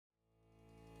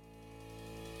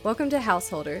Welcome to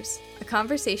Householders, a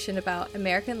conversation about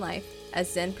American life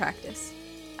as Zen practice.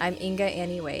 I'm Inga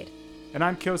Annie Wade. And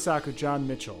I'm Kyosaku John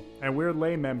Mitchell, and we're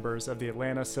lay members of the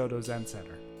Atlanta Soto Zen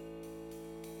Center.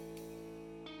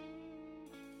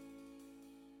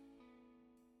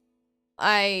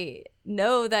 I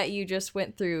know that you just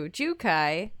went through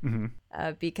Jukai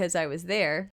because I was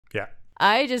there. Yeah.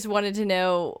 I just wanted to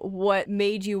know what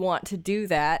made you want to do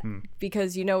that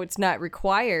because, you know, it's not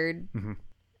required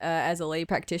as a lay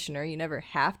practitioner. You never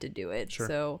have to do it. Sure.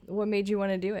 So what made you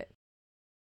want to do it?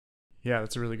 Yeah,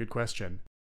 that's a really good question.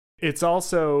 It's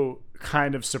also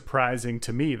kind of surprising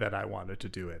to me that I wanted to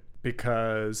do it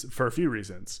because for a few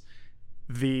reasons.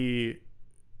 The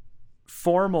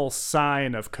formal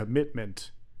sign of commitment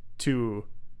to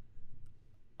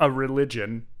a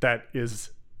religion that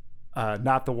is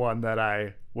not the one that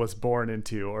I was born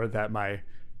into or that my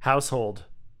household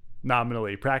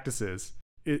nominally practices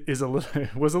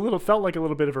felt like a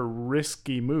little bit of a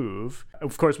risky move.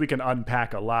 Of course, we can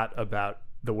unpack a lot about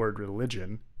the word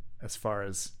religion as far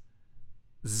as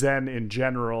Zen in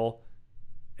general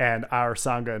and our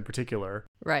Sangha in particular.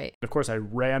 Right. Of course, I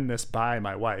ran this by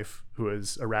my wife, who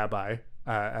is a rabbi,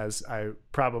 as I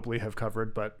probably have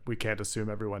covered, but we can't assume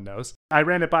everyone knows. I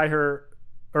ran it by her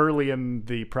early in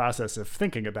the process of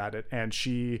thinking about it, and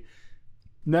she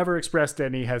never expressed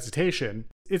any hesitation.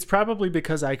 It's probably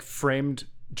because I framed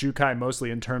Jukai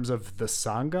mostly in terms of the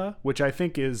Sangha, which I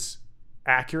think is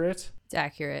accurate. It's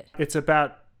accurate. It's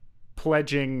about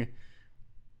pledging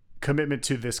commitment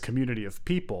to this community of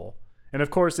people. And of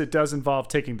course, it does involve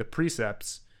taking the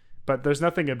precepts, but there's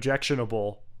nothing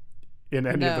objectionable in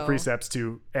any of the precepts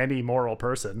to any moral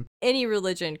person. Any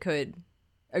religion could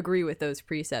agree with those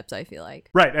precepts, I feel like.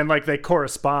 Right, and like they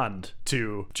correspond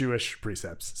to Jewish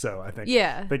precepts. So I think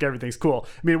everything's cool.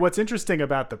 I mean, what's interesting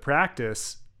about the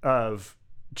practice of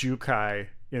Jukai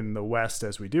in the West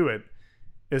as we do it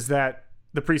is that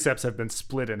the precepts have been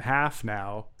split in half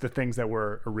now. The things that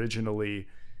were originally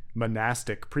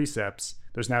monastic precepts,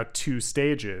 there's now 2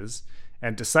 stages,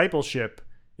 and discipleship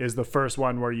is the first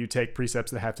one where you take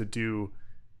precepts that have to do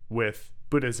with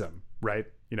Buddhism, right?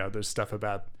 You know, there's stuff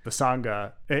about the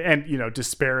Sangha and you know,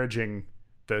 disparaging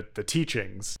the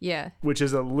teachings. Yeah. Which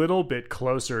is a little bit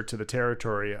closer to the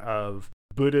territory of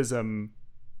Buddhism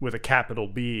with a capital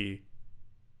B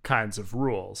kinds of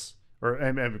rules.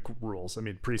 And rules. I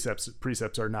mean,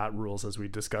 precepts are not rules, as we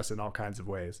discuss in all kinds of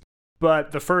ways.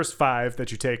 But the first 5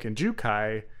 that you take in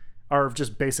Jukai are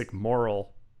just basic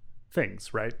moral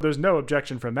things, right? There's no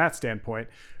objection from that standpoint.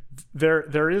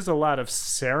 There is a lot of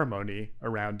ceremony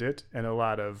around it and a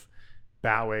lot of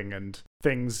bowing and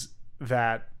things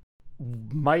that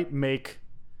might make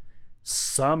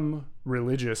some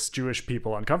religious Jewish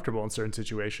people uncomfortable in certain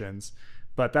situations,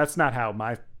 but that's not how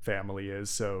my family is.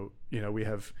 So, you know,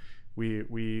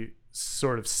 we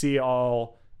sort of see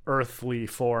all earthly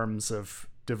forms of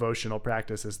devotional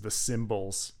practice as the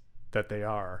symbols that they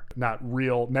are, not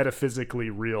real, metaphysically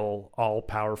real,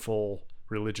 all-powerful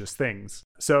religious things.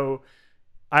 So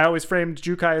I always framed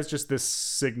Jukai as just this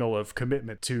signal of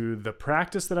commitment to the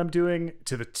practice that I'm doing,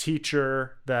 to the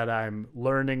teacher that I'm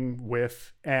learning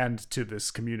with, and to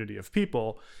this community of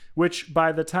people, which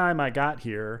by the time I got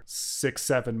here,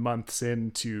 6-7 months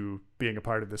into being a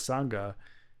part of the Sangha,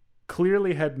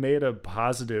 clearly had made a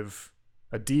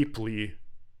deeply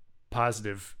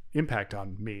positive impact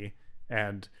on me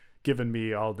and given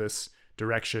me all this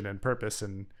direction and purpose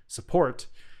and support.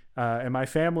 And my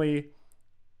family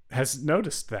has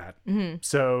noticed that.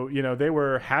 So, you know, they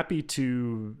were happy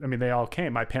they all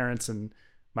came. My parents and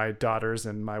my daughters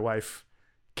and my wife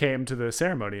came to the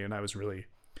ceremony, and I was really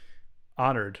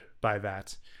honored by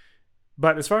that.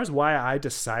 But as far as why I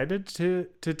decided to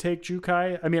take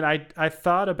Jukai, I mean, I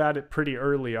thought about it pretty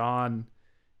early on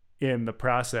in the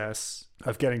process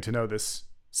of getting to know this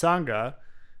Sangha,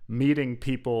 meeting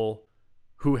people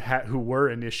who were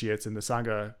initiates in the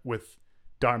Sangha with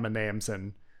Dharma names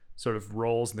and sort of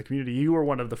roles in the community. You were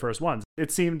one of the first ones.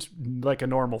 It seemed like a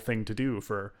normal thing to do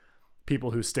for people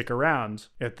who stick around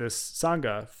at this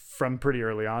Sangha from pretty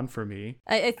early on for me.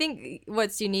 I think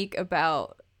what's unique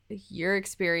about your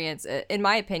experience, in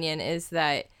my opinion, is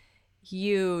that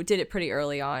you did it pretty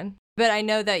early on. But I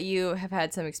know that you have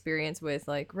had some experience with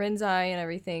like Rinzai and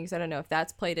everything, so I don't know if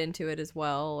that's played into it as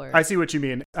well. Or I see what you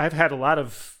mean. I've had a lot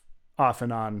of off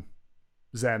and on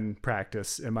Zen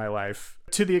practice in my life,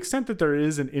 to the extent that there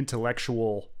is an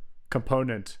intellectual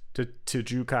component to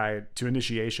Jukai, to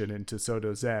initiation into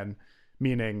Soto Zen,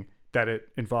 meaning that it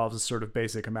involves a sort of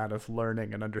basic amount of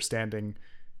learning and understanding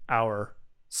our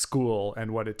school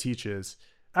and what it teaches.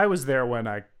 I was there when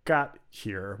I got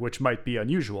here, which might be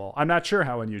unusual. I'm not sure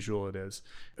how unusual it is.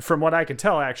 From what I can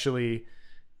tell, actually,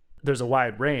 there's a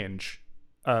wide range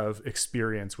of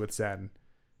experience with Zen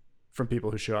from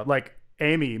people who show up. Like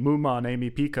Amy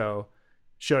Pico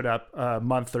showed up a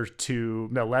month or two,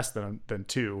 no less than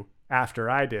 2 after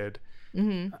I did.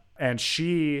 Mm-hmm. And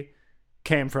she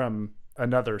came from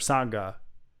another Sangha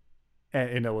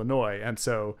in Illinois. And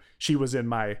so she was in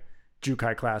my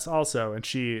Jukai class also. And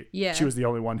she was the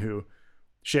only one who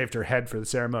shaved her head for the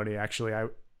ceremony. Actually,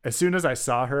 as soon as I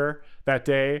saw her that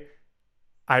day,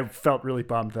 I felt really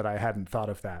bummed that I hadn't thought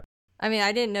of that. I mean,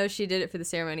 I didn't know she did it for the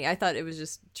ceremony. I thought it was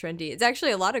just trendy. It's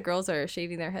actually a lot of girls are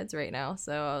shaving their heads right now.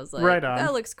 So I was like, right on.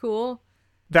 That looks cool.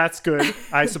 That's good.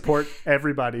 I support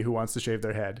everybody who wants to shave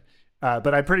their head.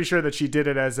 But I'm pretty sure that she did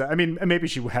it I mean, maybe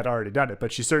she had already done it,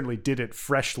 but she certainly did it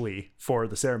freshly for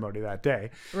the ceremony that day.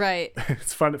 Right.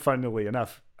 It's funnily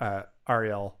enough,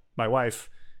 Ariel, my wife,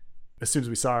 as soon as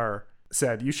we saw her,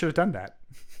 said, "You should have done that."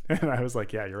 And I was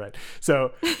like, yeah, you're right.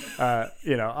 So,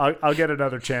 I'll get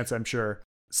another chance, I'm sure.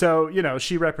 So,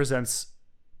 she represents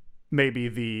maybe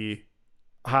the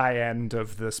high end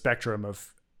of the spectrum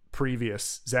of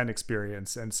previous Zen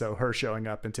experience. And so her showing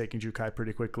up and taking Jukai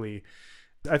pretty quickly,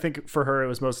 I think for her, it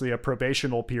was mostly a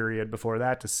probational period before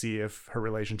that to see if her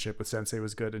relationship with Sensei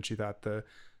was good. And she thought the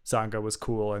Sangha was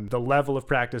cool. And the level of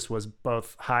practice was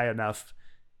both high enough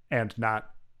and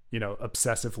not,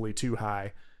 obsessively too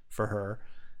high for her.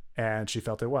 And she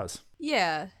felt it was.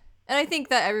 Yeah. And I think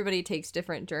that everybody takes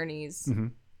different journeys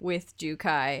with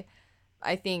Jukai.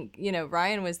 I think,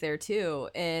 Ryan was there too.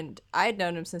 And I had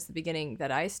known him since the beginning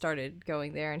that I started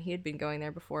going there, and he had been going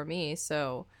there before me.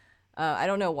 So I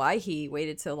don't know why he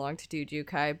waited so long to do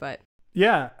Jukai, but...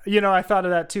 Yeah. I thought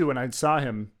of that too when I saw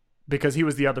him, because he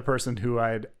was the other person who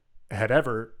I had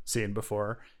ever seen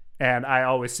before. And I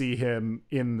always see him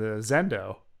in the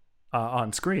Zendo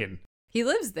on screen. He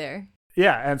lives there.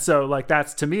 Yeah. And so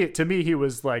that's to me, he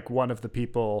was like one of the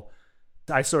people.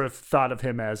 I sort of thought of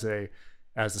him as a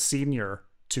senior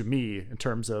to me in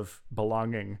terms of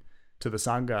belonging to the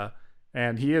Sangha.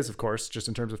 And he is, of course, just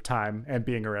in terms of time and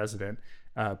being a resident.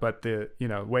 But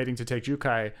waiting to take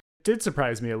Jukai did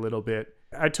surprise me a little bit.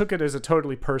 I took it as a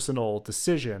totally personal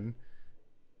decision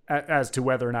as to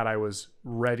whether or not I was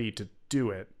ready to do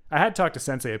it. I had talked to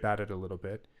Sensei about it a little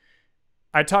bit.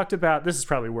 I talked about, this is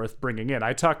probably worth bringing in,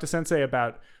 I talked to Sensei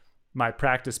about my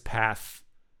practice path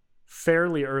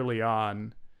fairly early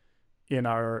on in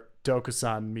our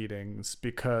Dokusan meetings,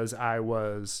 because I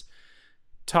was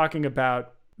talking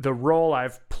about the role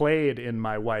I've played in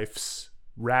my wife's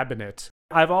rabbinate.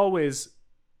 I've always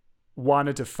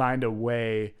wanted to find a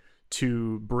way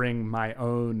to bring my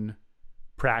own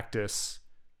practice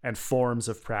and forms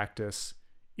of practice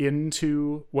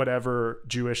into whatever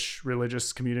Jewish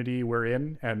religious community we're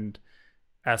in. And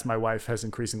as my wife has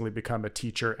increasingly become a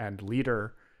teacher and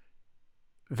leader,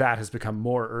 that has become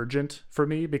more urgent for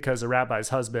me, because a rabbi's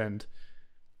husband,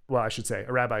 well, I should say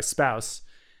a rabbi's spouse,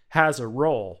 has a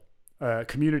role, a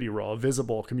community role, a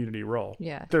visible community role.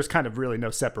 Yeah. There's kind of really no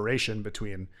separation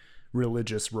between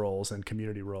religious roles and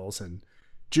community roles in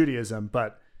Judaism,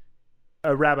 but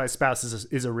a rabbi's spouse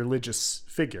is a religious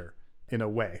figure in a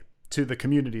way to the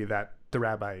community that the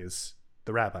rabbi is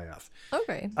the rabbi of.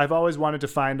 Okay. I've always wanted to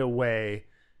find a way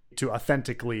to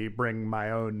authentically bring my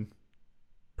own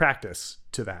practice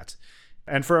to that.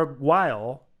 And for a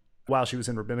while she was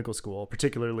in rabbinical school,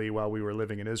 particularly while we were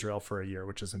living in Israel for a year,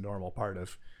 which is a normal part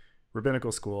of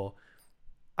rabbinical school,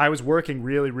 I was working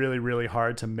really, really, really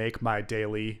hard to make my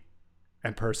daily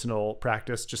and personal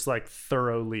practice just like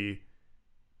thoroughly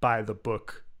by the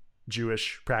book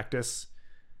Jewish practice,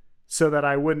 so that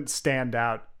I wouldn't stand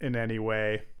out in any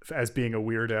way as being a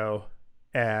weirdo.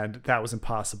 And that was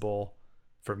impossible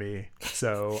for me.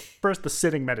 So first the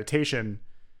sitting meditation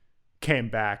came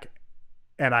back,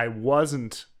 and I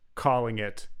wasn't calling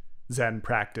it Zen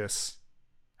practice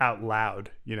out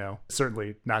loud,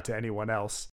 certainly not to anyone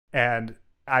else. And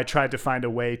I tried to find a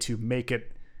way to make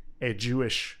it a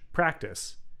Jewish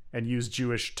practice and use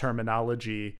Jewish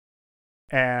terminology.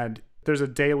 And there's a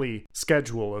daily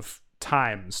schedule of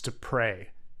times to pray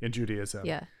in Judaism.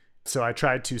 Yeah. So I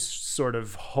tried to sort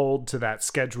of hold to that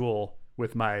schedule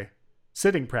with my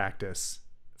sitting practice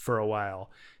for a while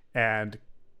and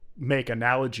make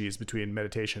analogies between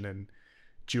meditation and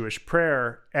Jewish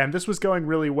prayer. And this was going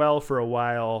really well for a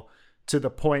while, to the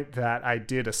point that I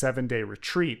did a 7-day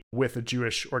retreat with a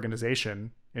Jewish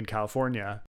organization in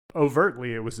California.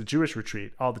 Overtly, it was a Jewish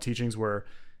retreat. All the teachings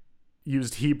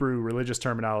used Hebrew religious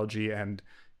terminology, and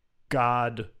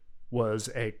God was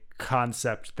a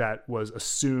concept that was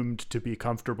assumed to be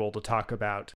comfortable to talk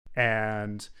about.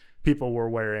 And people were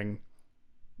wearing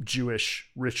Jewish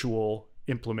ritual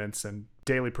implements, and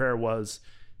daily prayer was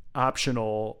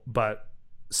optional but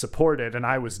supported, and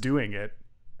I was doing it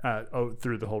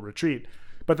through the whole retreat.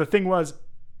 But the thing was,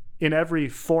 in every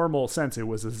formal sense, it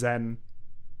was a Zen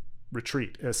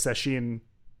retreat, a sesshin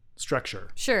structure.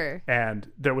 Sure.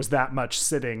 And there was that much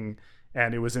sitting,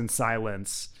 and it was in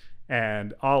silence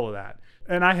and all of that.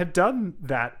 And I had done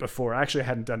that before. Actually, I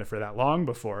hadn't done it for that long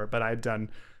before, but I had done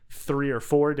 3 or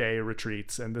 4 day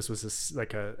retreats, and this was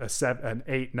an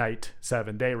 8-night,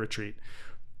 7-day retreat.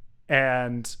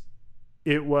 And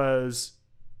it was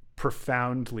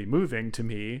profoundly moving to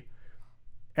me,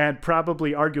 and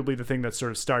probably arguably the thing that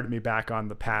sort of started me back on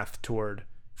the path toward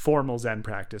formal Zen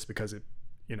practice, because it,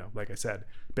 like I said,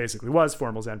 basically was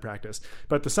formal Zen practice.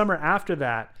 But the summer after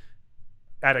that,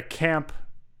 at a camp,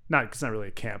 it's not really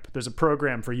a camp, there's a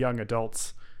program for young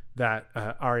adults that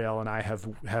Ariel and I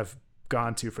have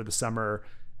gone to for the summer.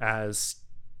 As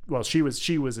well, she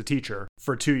was a teacher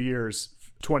for 2 years,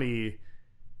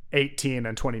 2018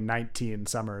 and 2019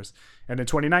 summers. And in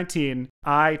 2019,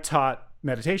 I taught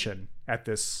meditation at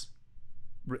this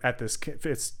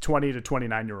it's 20 to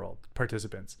 29-year-old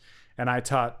participants, and I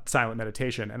taught silent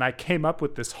meditation. And I came up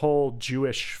with this whole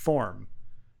Jewish form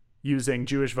using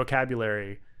Jewish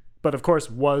vocabulary, but of course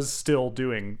was still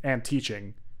doing and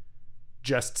teaching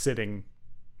just sitting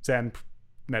Zen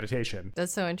meditation.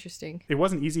 That's so interesting. It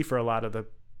wasn't easy for a lot of the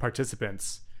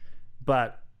participants,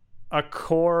 but a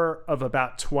core of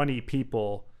about 20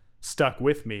 people stuck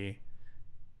with me,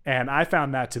 and I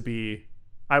found that to be,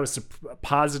 I was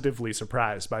positively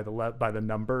surprised by the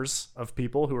numbers of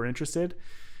people who were interested.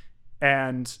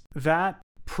 And that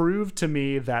proved to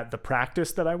me that the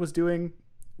practice that I was doing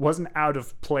wasn't out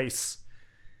of place,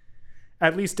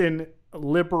 at least in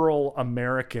liberal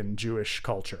American Jewish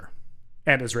culture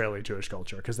and Israeli Jewish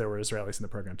culture, because there were Israelis in the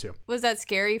program too. Was that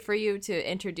scary for you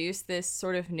to introduce this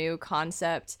sort of new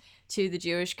concept to the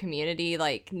Jewish community,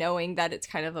 like knowing that it's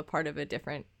kind of a part of a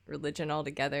different religion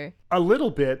altogether? A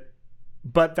little bit.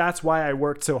 But that's why I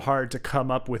worked so hard to come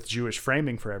up with Jewish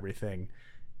framing for everything.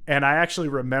 And I actually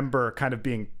remember kind of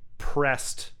being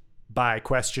pressed by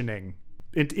questioning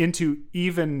into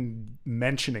even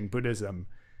mentioning Buddhism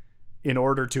in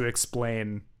order to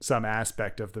explain some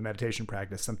aspect of the meditation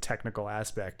practice, some technical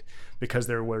aspect, because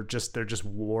there just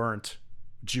weren't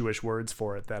Jewish words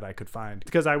for it that I could find,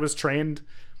 because I was trained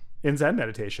in Zen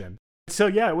meditation. So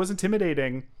yeah, it was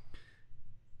intimidating.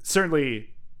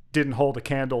 Certainly didn't hold a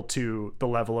candle to the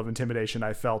level of intimidation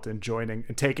I felt in joining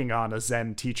and taking on a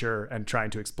Zen teacher and trying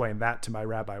to explain that to my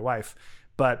rabbi wife.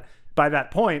 But by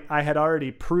that point, I had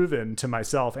already proven to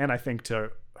myself, and I think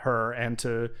to her and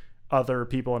to other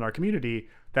people in our community,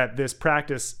 that this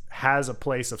practice has a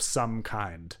place of some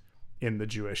kind in the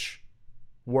Jewish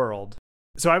world.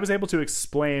 So I was able to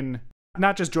explain,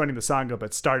 not just joining the Sangha,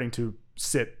 but starting to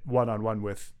sit one-on-one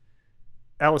with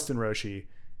Elliston Roshi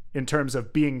in terms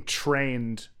of being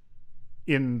trained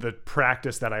in the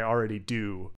practice that I already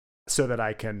do, so that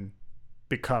I can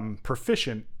become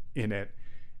proficient in it.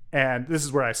 And this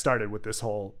is where I started with this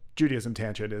whole Judaism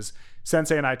tangent. Is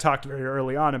Sensei and I talked very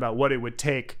early on about what it would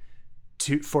take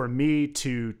for me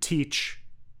to teach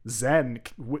Zen,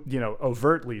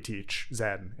 overtly teach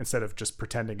Zen instead of just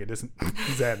pretending it isn't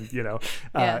Zen,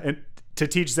 and to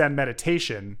teach Zen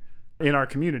meditation in our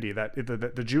community, that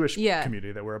the Jewish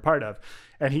community that we're a part of.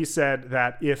 And he said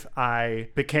that if I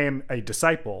became a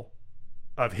disciple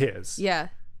of his,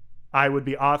 I would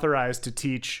be authorized to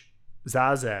teach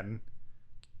Zazen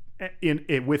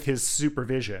with his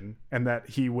supervision, and that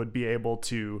he would be able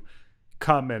to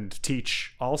come and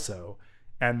teach also,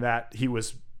 and that he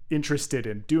was interested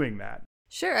in doing that.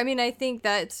 Sure. I mean, I think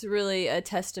that's really a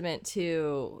testament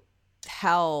to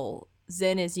how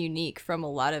Zen is unique from a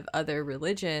lot of other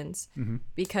religions,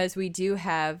 because we do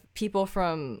have people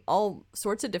from all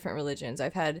sorts of different religions.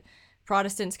 I've had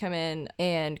Protestants come in,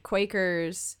 and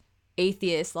Quakers,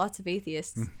 atheists, lots of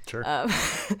atheists, sure.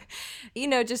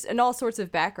 Just in all sorts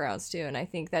of backgrounds too. And I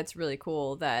think that's really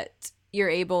cool that you're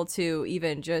able to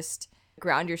even just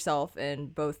ground yourself in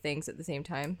both things at the same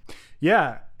time.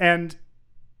 Yeah. And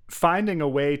finding a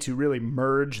way to really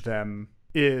merge them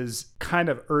is kind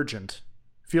of urgent.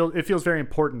 It feels very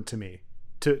important to me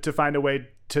to find a way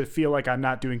to feel like I'm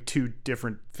not doing two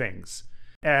different things.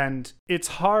 And it's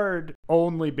hard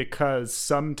only because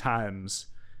sometimes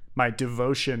my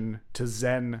devotion to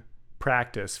Zen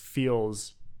practice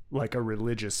feels like a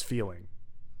religious feeling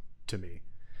to me.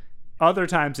 Other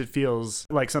times it feels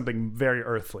like something very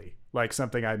earthly, like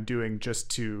something I'm doing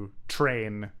just to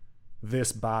train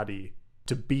this body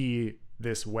to be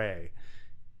this way,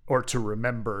 or to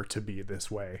remember to be this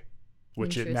way,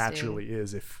 which it naturally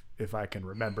is if if I can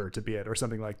remember to be it, or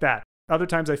something like that. Other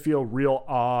times I feel real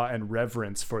awe and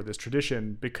reverence for this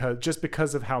tradition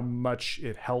because of how much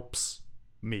it helps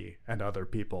me and other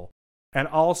people. And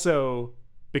also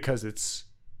because it's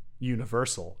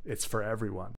universal, it's for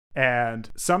everyone. And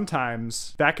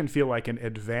sometimes that can feel like an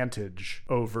advantage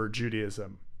over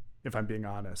Judaism, if I'm being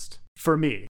honest. For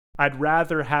me, I'd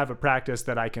rather have a practice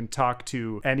that I can talk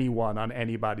to anyone on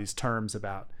anybody's terms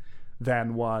about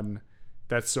than one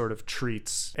that sort of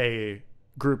treats a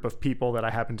group of people that I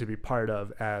happen to be part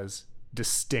of as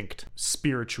distinct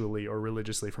spiritually or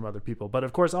religiously from other people. But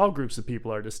of course, all groups of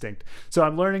people are distinct. So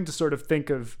I'm learning to sort of think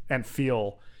of and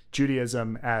feel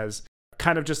Judaism as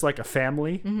kind of just like a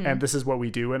family. And this is what we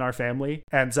do in our family.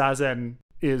 And Zazen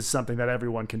is something that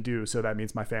everyone can do. So that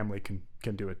means my family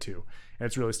can do it too. And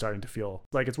it's really starting to feel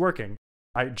like it's working.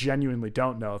 I genuinely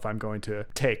don't know if I'm going to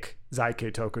take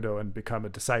Zaike Tokudo and become a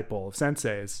disciple of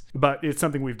Sensei's, but it's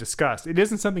something we've discussed. It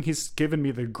isn't something he's given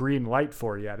me the green light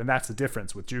for yet, and that's the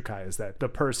difference with Jukai, is that the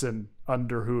person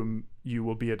under whom you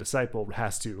will be a disciple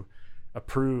has to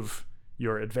approve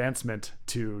your advancement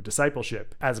to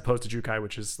discipleship, as opposed to Jukai,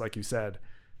 which is, like you said,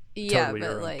 totally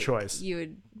your own choice. You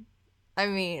would, I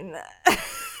mean...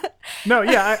 No,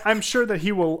 yeah, I'm sure that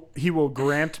he will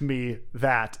grant me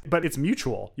that, but it's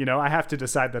mutual. You know, I have to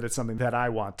decide that it's something that I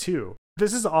want too.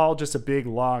 This is all just a big,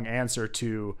 long answer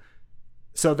to,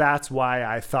 so that's why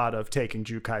I thought of taking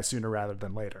Jukai sooner rather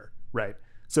than later, right?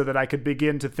 So that I could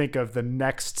begin to think of the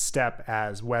next step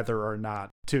as whether or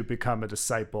not to become a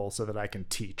disciple so that I can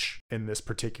teach in this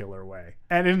particular way.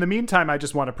 And in the meantime, I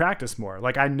just want to practice more.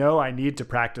 Like, I know I need to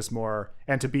practice more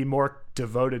and to be more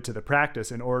devoted to the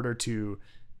practice in order to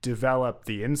develop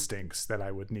the instincts that I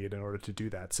would need in order to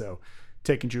do that. So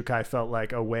taking Jukai felt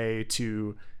like a way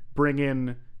to bring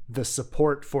in the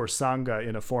support for Sangha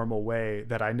in a formal way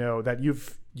that I know that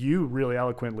you really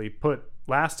eloquently put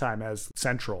last time as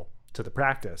central to the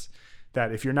practice.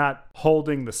 That if you're not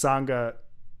holding the Sangha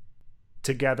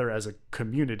together as a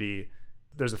community,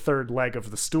 there's a third leg of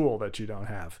the stool that you don't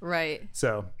have. Right.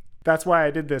 So that's why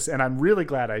I did this, and I'm really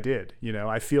glad I did. You know,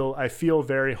 I feel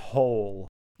very whole.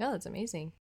 Yeah, that's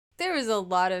amazing. There was a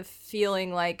lot of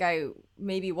feeling like I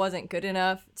maybe wasn't good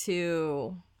enough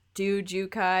to do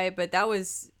Jukai, but that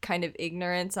was kind of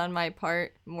ignorance on my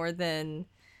part more than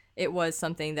it was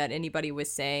something that anybody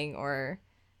was saying or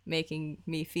making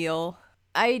me feel.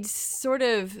 I'd sort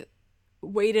of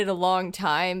waited a long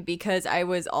time because I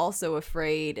was also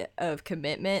afraid of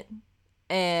commitment.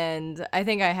 And I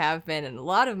think I have been in a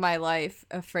lot of my life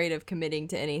afraid of committing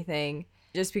to anything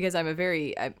just because I'm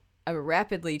a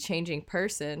rapidly changing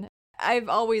person. I've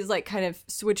always kind of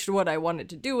switched what I wanted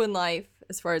to do in life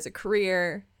as far as a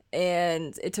career,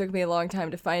 and it took me a long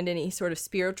time to find any sort of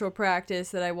spiritual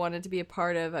practice that I wanted to be a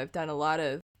part of. I've done a lot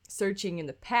of searching in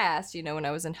the past. You know, when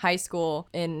I was in high school,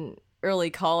 in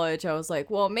early college, I was like,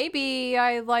 well, maybe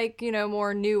I like,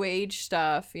 more new age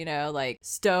stuff, like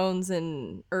stones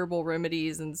and herbal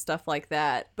remedies and stuff like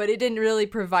that. But it didn't really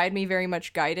provide me very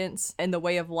much guidance in the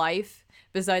way of life.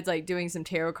 Besides doing some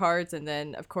tarot cards, and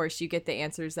then of course you get the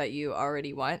answers that you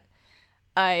already want.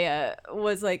 I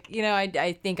was like,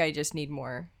 I think I just need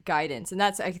more guidance, and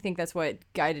I think that's what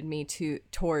guided me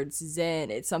towards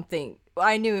Zen. It's something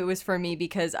I knew it was for me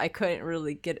because I couldn't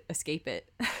really escape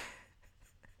it.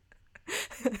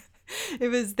 It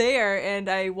was there, and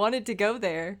I wanted to go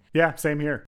there. Yeah, same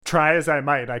here. Try as I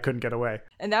might, I couldn't get away.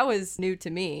 And that was new to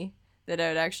me, that I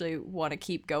would actually want to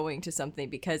keep going to something,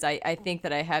 because I think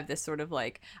that I have this sort of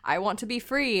I want to be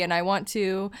free and I want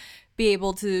to be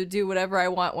able to do whatever I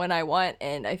want when I want.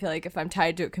 And I feel like if I'm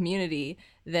tied to a community,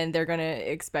 then they're going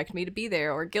to expect me to be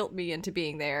there or guilt me into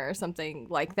being there or something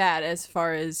like that, as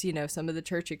far as, some of the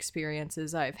church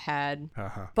experiences I've had.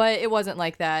 But it wasn't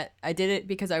like that. I did it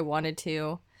because I wanted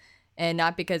to, and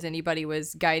not because anybody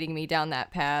was guiding me down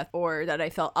that path or that I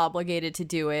felt obligated to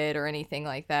do it or anything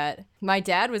like that. My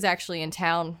dad was actually in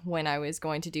town when I was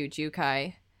going to do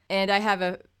Jukai, and I have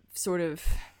a sort of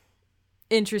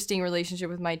interesting relationship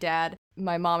with my dad.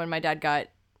 My mom and my dad got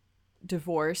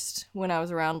divorced when I was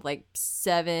around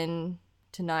 7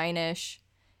 to 9-ish.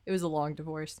 It was a long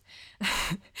divorce.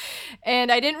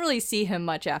 And I didn't really see him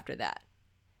much after that.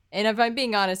 And if I'm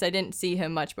being honest, I didn't see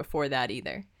him much before that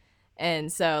either.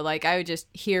 And so, I would just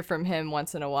hear from him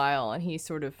once in a while, and he's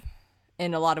sort of,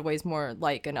 in a lot of ways, more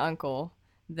like an uncle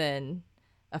than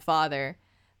a father.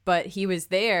 But he was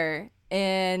there,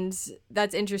 and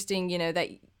that's interesting, that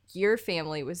your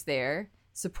family was there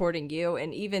supporting you.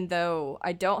 And even though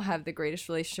I don't have the greatest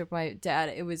relationship with my dad,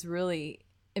 it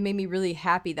made me really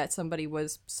happy that somebody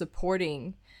was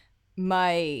supporting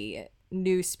my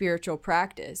new spiritual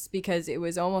practice, because it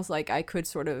was almost like I could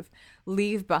sort of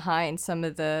leave behind some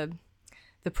of the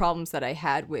problems that I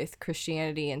had with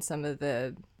Christianity and some of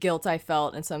the guilt I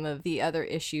felt and some of the other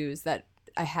issues that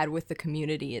I had with the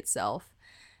community itself,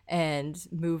 and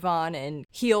move on and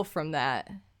heal from that,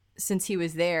 since he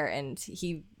was there. And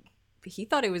he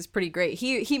thought it was pretty great.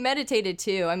 He meditated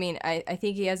too. I mean, I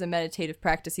think he has a meditative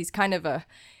practice. He's kind of a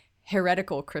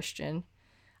heretical Christian.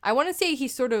 I want to say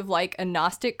he's sort of like a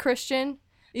Gnostic Christian,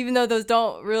 even though those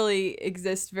don't really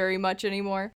exist very much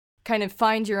anymore. Kind of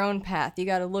find your own path. You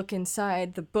got to look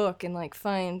inside the book and like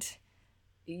find,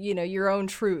 your own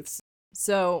truths.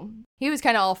 So he was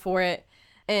kind of all for it.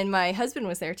 And my husband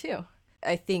was there too.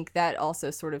 I think that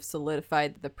also sort of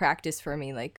solidified the practice for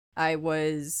me. Like, I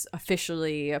was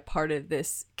officially a part of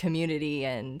this community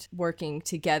and working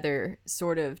together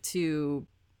sort of to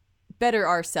better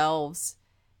ourselves.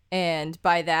 And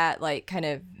by that, like, kind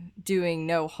of doing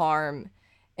no harm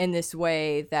in this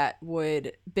way that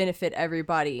would benefit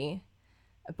everybody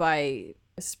by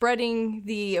spreading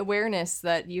the awareness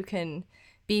that you can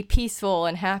be peaceful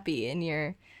and happy in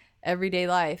your everyday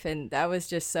life. And that was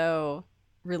just so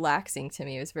relaxing to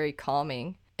me. It was very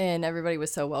calming, and everybody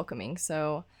was so welcoming.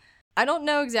 So I don't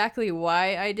know exactly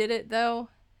why I did it, though.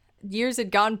 Years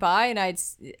had gone by, and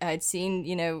I'd seen,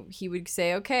 he would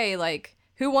say, okay, like,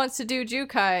 who wants to do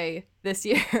Jukai this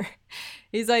year?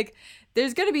 He's like,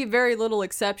 there's going to be very little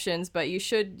exceptions, but you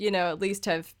should, at least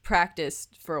have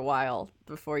practiced for a while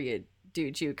before you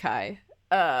do Jukai.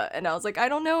 And I was like, I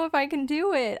don't know if I can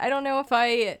do it. I don't know if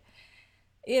I,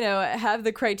 have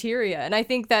the criteria. And I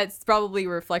think that's probably a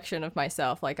reflection of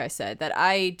myself, like I said, that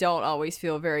I don't always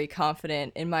feel very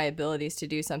confident in my abilities to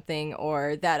do something,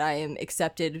 or that I am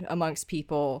accepted amongst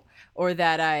people, or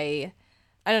that I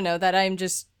don't know, that I'm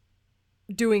just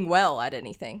doing well at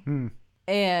anything.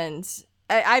 And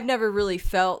I've never really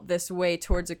felt this way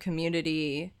towards a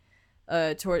community,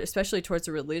 especially towards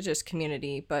a religious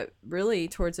community, but really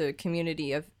towards a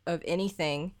community of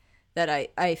anything, that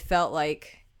I felt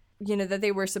like, that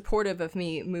they were supportive of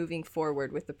me moving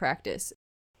forward with the practice.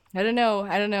 I don't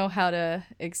know how to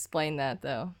explain that,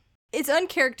 though. It's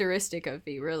uncharacteristic of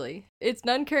me, really. It's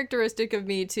uncharacteristic of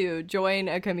me to join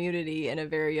a community in a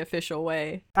very official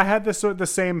way. I had the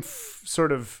same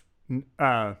sort of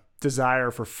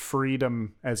desire for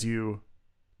freedom, as you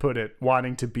put it,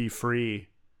 wanting to be free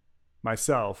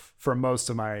myself for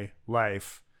most of my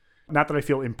life. Not that I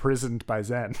feel imprisoned by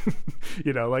Zen,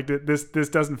 like this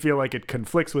doesn't feel like it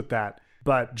conflicts with that,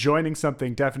 but joining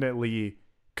something definitely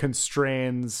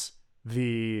constrains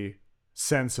the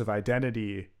sense of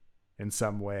identity in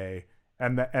some way.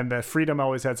 And the freedom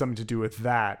always had something to do with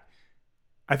that.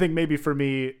 I think maybe for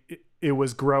me, it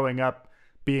was growing up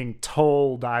being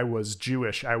told I was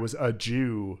Jewish, I was a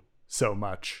Jew so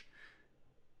much,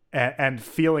 and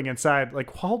feeling inside like,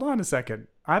 hold on a second,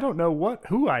 I don't know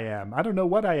who I am. I don't know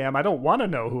what I am. I don't want to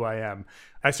know who I am.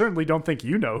 I certainly don't think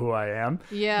you know who I am.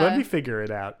 Yeah. Let me figure it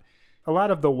out. A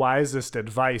lot of the wisest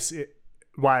advice,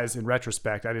 wise in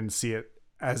retrospect, I didn't see it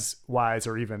as wise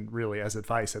or even really as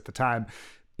advice at the time,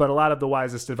 but a lot of the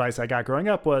wisest advice I got growing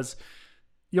up was,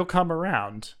 you'll come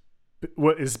around.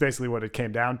 What is basically what it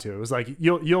came down to. It was like,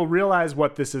 you'll realize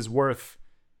what this is worth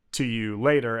to you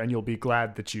later, and you'll be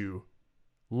glad that you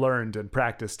learned and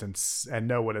practiced and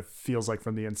know what it feels like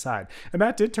from the inside. And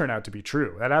that did turn out to be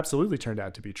true. That absolutely turned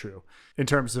out to be true. In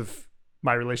terms of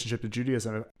my relationship to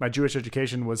Judaism, my Jewish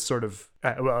education was sort of,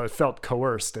 it felt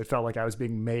coerced. It felt like I was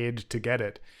being made to get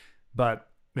it. But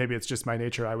maybe it's just my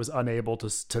nature. I was unable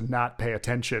to not pay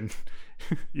attention,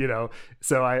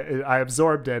 so I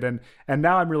absorbed it. And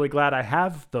now I'm really glad I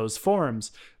have those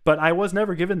forms, but I was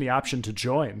never given the option to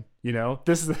join.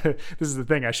 This is the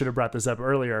thing. I should have brought this up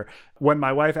earlier. When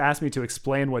my wife asked me to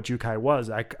explain what Jukai was,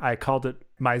 I called it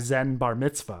my Zen bar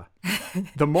mitzvah.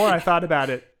 The more I thought about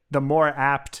it, the more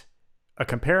apt a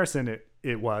comparison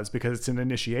it was, because it's an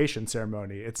initiation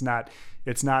ceremony. It's not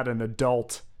an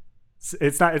adult.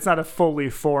 It's not a fully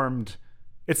formed.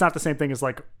 It's not the same thing as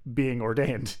like being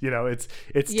ordained.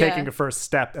 It's taking a first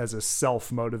step as a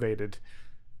self-motivated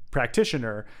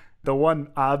practitioner. The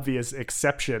one obvious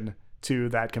exception to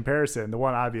that comparison, the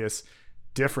one obvious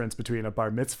difference between a bar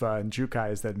mitzvah and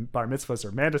Jukai, is that bar mitzvahs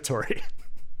are mandatory.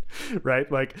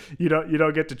 Right? Like you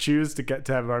don't get to choose to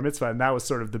have a bar mitzvah. And that was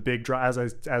sort of the big draw, as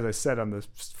I said on the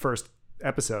first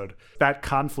episode. That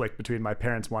conflict between my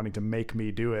parents wanting to make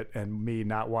me do it and me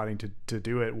not wanting to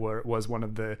do it was one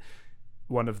of the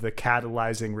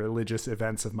catalyzing religious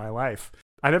events of my life.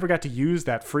 I never got to use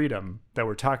that freedom that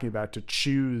we're talking about to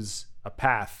choose a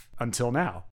path until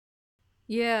now.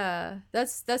 Yeah,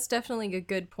 that's definitely a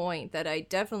good point, that I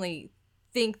definitely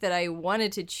think that I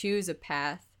wanted to choose a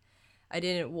path. I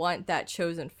didn't want that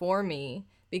chosen for me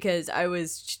because I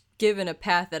was given a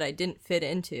path that I didn't fit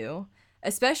into,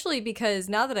 especially because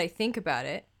now that I think about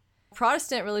it,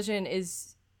 Protestant religion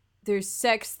there's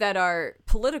sects that are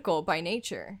political by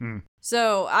nature.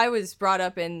 So I was brought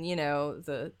up in,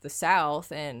 the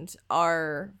South, and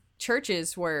our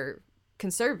churches were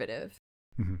conservative.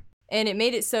 And it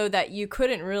made it so that you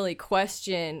couldn't really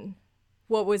question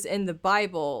what was in the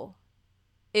Bible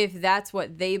if that's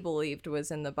what they believed was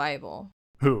in the Bible.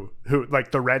 Who?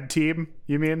 Like the red team,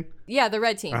 you mean? Yeah, the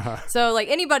red team. So like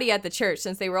anybody at the church,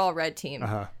 since they were all red team,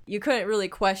 you couldn't really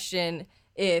question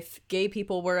if gay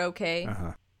people were okay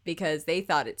because they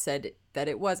thought it said that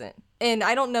it wasn't. And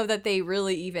I don't know that they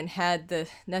really even had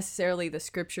necessarily the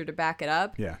scripture to back it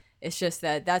up. Yeah. It's just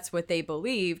that that's what they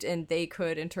believed, and they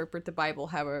could interpret the Bible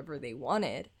however they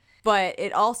wanted. But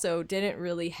it also didn't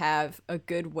really have a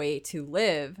good way to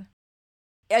live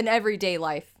an everyday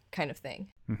life kind of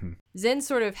thing. Zen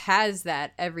sort of has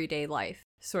that everyday life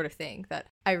sort of thing that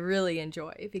I really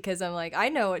enjoy, because I'm like, I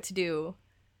know what to do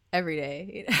every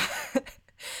day.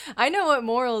 I know what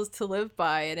morals to live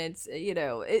by, and it's,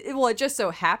 it just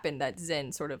so happened that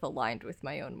Zen sort of aligned with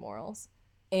my own morals.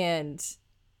 And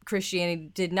Christianity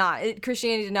did not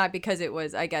because it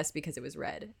was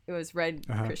red. It was red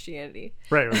Christianity.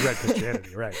 Right, it was red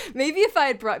Christianity, right. Maybe if I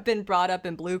had been brought up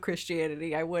in blue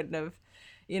Christianity, I wouldn't have,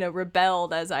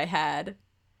 rebelled as I had.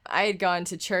 I had gone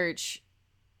to church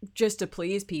just to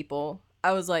please people.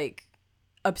 I was like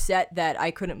upset that I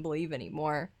couldn't believe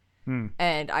anymore.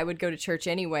 And I would go to church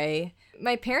anyway.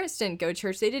 My parents didn't go to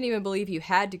church. They didn't even believe you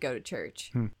had to go to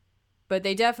church. But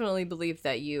they definitely believed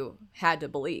that you had to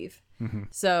believe.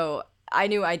 So I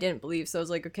knew I didn't believe. So I was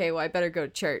like, okay, well, I better go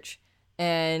to church.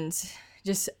 And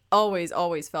just always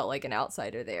felt like an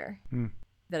outsider there,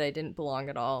 that I didn't belong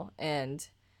at all. And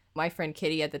my friend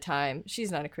Kitty at the time,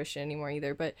 she's not a Christian anymore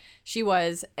either, but she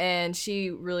was, and she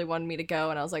really wanted me to go.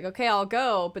 And I was like, okay, I'll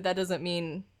go, but that doesn't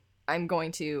mean I'm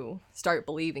going to start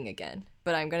believing again.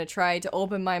 But I'm going to try to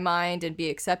open my mind and be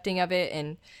accepting of it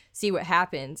and see what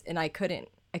happens. And I couldn't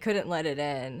let it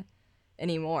in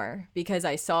anymore because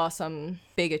I saw some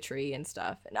bigotry and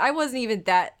stuff. And I wasn't even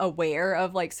that aware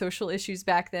of like social issues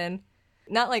back then.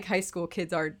 Not like high school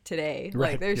kids are today.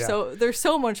 Right, like they're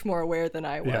so much more aware than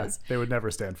I was. Yeah, they would never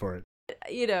stand for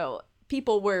it.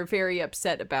 People were very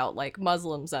upset about like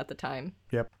Muslims at the time.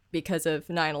 Yep. Because of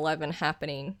 9/11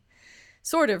 happening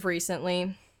sort of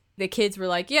recently. The kids were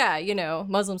like, yeah,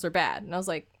 Muslims are bad. And I was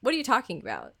like, what are you talking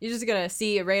about? You're just going to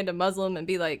see a random Muslim and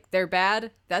be like, they're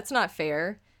bad? That's not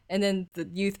fair. And then the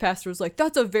youth pastor was like,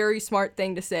 that's a very smart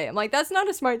thing to say. I'm like, that's not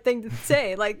a smart thing to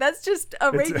say. Like, that's just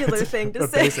a regular thing to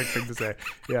say. A basic thing to say.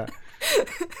 Yeah.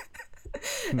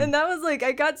 And that was like,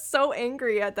 I got so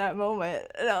angry at that moment.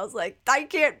 And I was like, I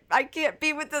can't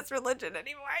be with this religion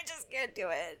anymore. I just can't do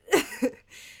it.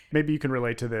 Maybe you can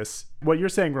relate to this. What you're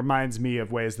saying reminds me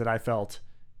of ways that I felt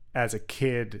as a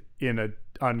kid in an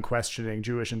unquestioning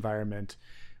Jewish environment,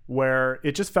 where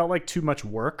it just felt like too much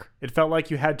work. It felt like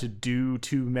you had to do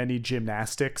too many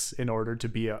gymnastics in order to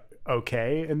be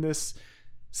okay in this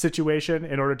situation,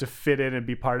 in order to fit in and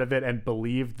be part of it and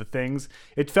believe the things.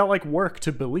 It felt like work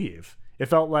to believe. It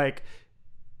felt like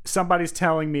somebody's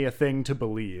telling me a thing to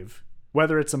believe,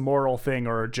 whether it's a moral thing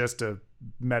or just a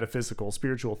metaphysical,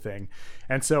 spiritual thing.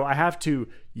 And so I have to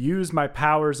use my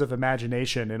powers of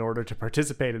imagination in order to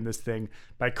participate in this thing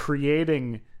by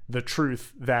creating the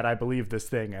truth that I believe this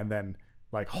thing and then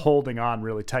like holding on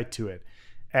really tight to it.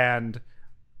 And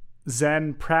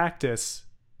Zen practice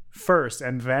first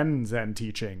and then Zen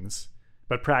teachings,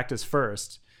 but practice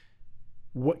first,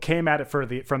 what came at it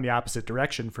from the opposite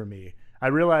direction for me. I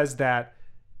realized that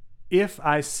if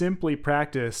I simply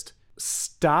practiced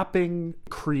stopping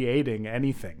creating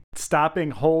anything,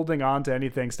 stopping holding on to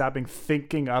anything, stopping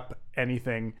thinking up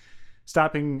anything,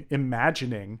 stopping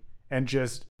imagining, and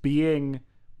just being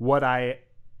what I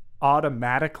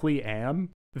automatically am,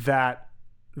 that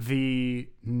the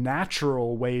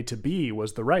natural way to be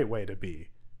was the right way to be.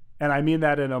 And I mean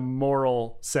that in a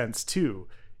moral sense too.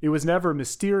 It was never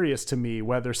mysterious to me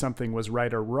whether something was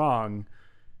right or wrong.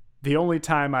 The only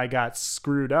time I got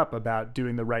screwed up about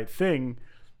doing the right thing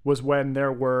was when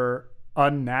there were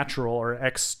unnatural or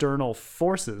external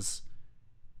forces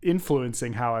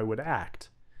influencing how I would act.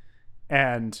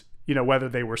 And, whether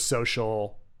they were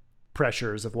social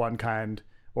pressures of one kind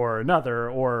or another,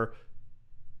 or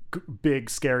big,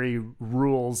 scary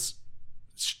rules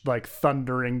like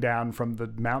thundering down from the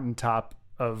mountaintop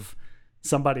of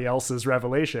somebody else's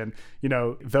revelation,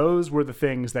 those were the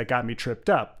things that got me tripped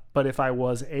up. But if I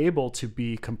was able to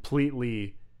be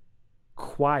completely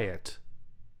quiet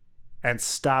and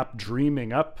stop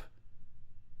dreaming up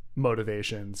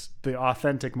motivations, the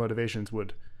authentic motivations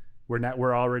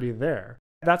were already there.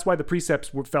 That's why the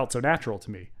precepts felt so natural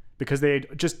to me, because they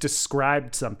just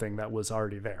described something that was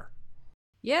already there.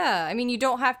 Yeah, I mean, you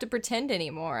don't have to pretend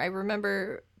anymore. I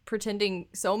remember pretending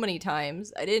so many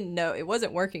times. I didn't know, it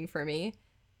wasn't working for me.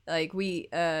 Like, we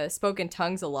spoke in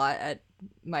tongues a lot at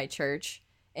my church,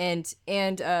 and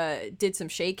did some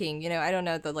shaking. You know, I don't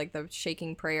know, the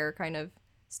shaking prayer kind of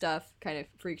stuff kind of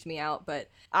freaked me out, but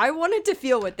I wanted to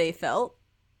feel what they felt.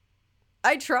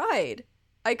 I tried.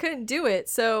 I couldn't do it,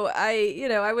 so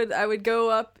I would go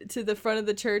up to the front of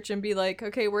the church and be like,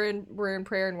 okay, we're in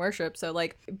prayer and worship. So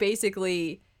like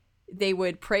basically, they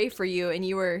would pray for you, and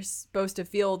you were supposed to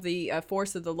feel the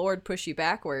force of the Lord push you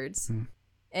backwards.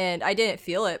 And I didn't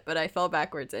feel it, but I fell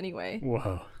backwards anyway.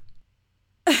 Whoa!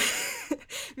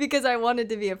 Because I wanted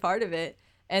to be a part of it.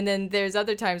 And then there's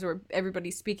other times where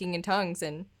everybody's speaking in tongues,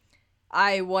 and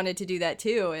I wanted to do that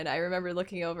too. And I remember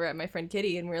looking over at my friend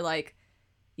Kitty, and we're like,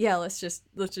 yeah, let's just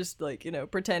like, you know,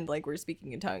 pretend like we're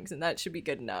speaking in tongues, and that should be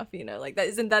good enough, you know, like that.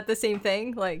 Isn't that the same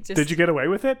thing? Like, just... Did you get away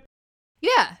with it?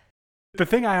 Yeah. The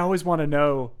thing I always want to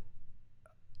know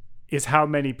is how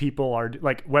many people are,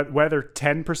 like, whether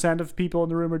 10% of people in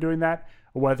the room are doing that,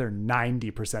 or whether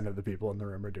 90% of the people in the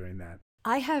room are doing that.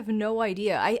 I have no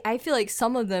idea. I feel like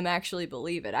some of them actually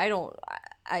believe it.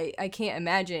 I can't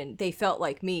imagine they felt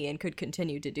like me and could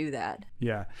continue to do that.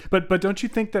 Yeah. But don't you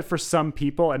think that for some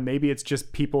people, and maybe it's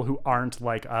just people who aren't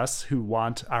like us, who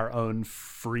want our own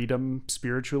freedom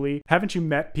spiritually, haven't you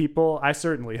met people? I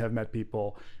certainly have met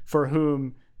people for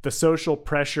whom the social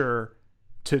pressure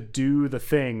to do the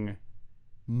thing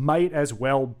might as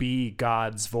well be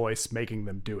God's voice making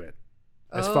them do it,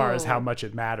 as far as how much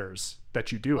it matters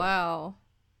that you do it. Wow.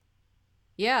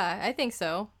 Yeah, I think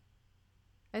so.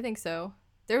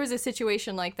 There was a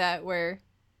situation like that where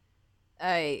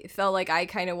I felt like I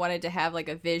kind of wanted to have like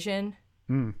a vision,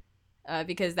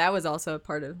 because that was also a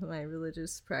part of my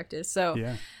religious practice. So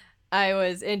yeah. I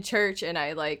was in church and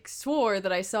I like swore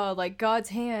that I saw like God's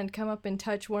hand come up and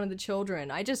touch one of the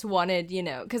children. I just wanted, you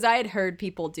know, because I had heard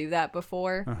people do that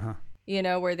before. You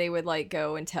know, where they would like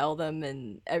go and tell them,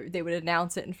 and they would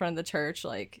announce it in front of the church.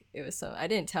 Like, it was so, I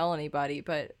didn't tell anybody,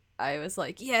 but I was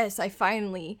like, yes, I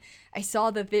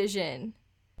saw the vision.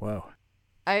 Whoa.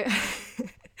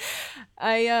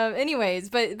 Anyways,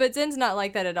 but Zen's not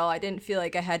like that at all. I didn't feel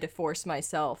like I had to force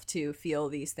myself to feel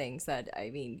these things. That, I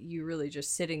mean, you really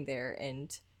just sitting there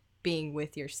and being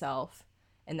with yourself,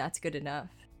 and that's good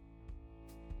enough.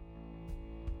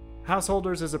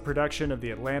 Householders is a production of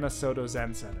the Atlanta Soto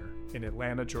Zen Center in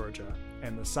Atlanta, Georgia,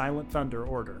 and the Silent Thunder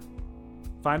Order.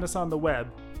 Find us on the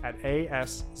web at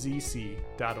ASZC.org.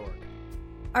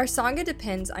 Our Sangha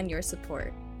depends on your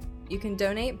support. You can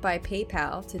donate by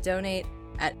PayPal to donate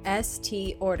at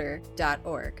storder.org.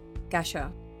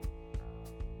 Gasho.